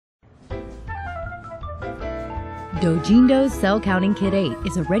Dojindo Cell Counting Kit-8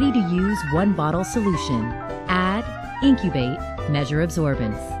 is a ready-to-use one-bottle solution. Add, incubate, measure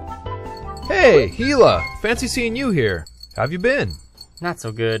absorbance. Hey, Gila! Fancy seeing you here. How've you been? Not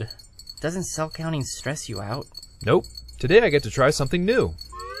so good. Doesn't cell counting stress you out? Nope. Today I get to try something new.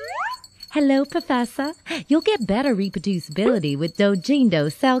 Hello, Professor. You'll get better reproducibility with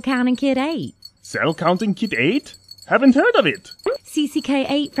Dojindo Cell Counting Kit-8. Cell Counting Kit-8? Haven't heard of it.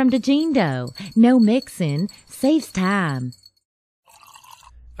 CCK-8 from Dojindo. No mixing. Saves time.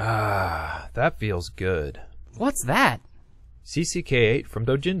 Ah, that feels good. What's that? CCK-8 from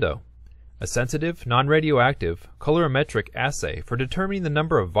Dojindo. A sensitive, non-radioactive, colorimetric assay for determining the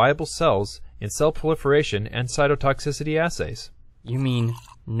number of viable cells in cell proliferation and cytotoxicity assays. You mean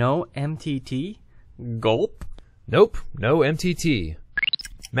no MTT? Gulp? Nope, no MTT.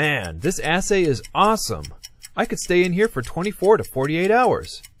 Man, this assay is awesome. I could stay in here for 24 to 48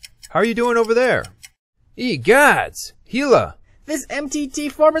 hours. How are you doing over there? Gods! Gila! This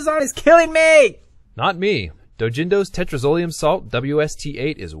MTT formazon is killing me! Not me. Dojindo's tetrazolium salt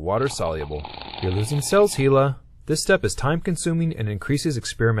WST8 is water soluble. You're losing cells, Gila. This step is time consuming and increases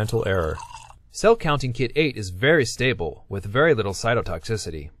experimental error. Cell counting kit 8 is very stable with very little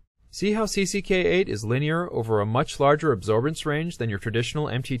cytotoxicity. See how CCK-8 is linear over a much larger absorbance range than your traditional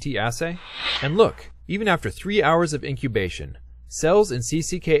MTT assay? And look, even after 3 hours of incubation, cells in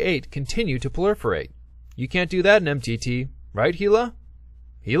CCK-8 continue to proliferate. You can't do that in MTT, right, Gila?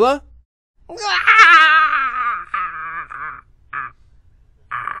 Gila?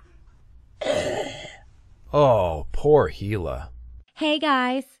 Oh, poor Gila. Hey,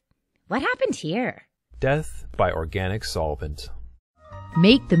 guys. What happened here? Death by organic solvent.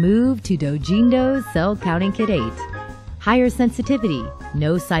 Make the move to Dojindo's Cell Counting Kit 8. Higher sensitivity,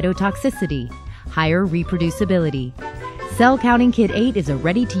 no cytotoxicity, higher reproducibility. Cell Counting Kit 8 is a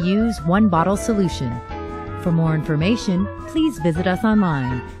ready-to-use one-bottle solution. For more information, please visit us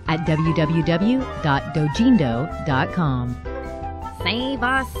online at www.dojindo.com. Save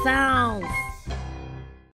our cells!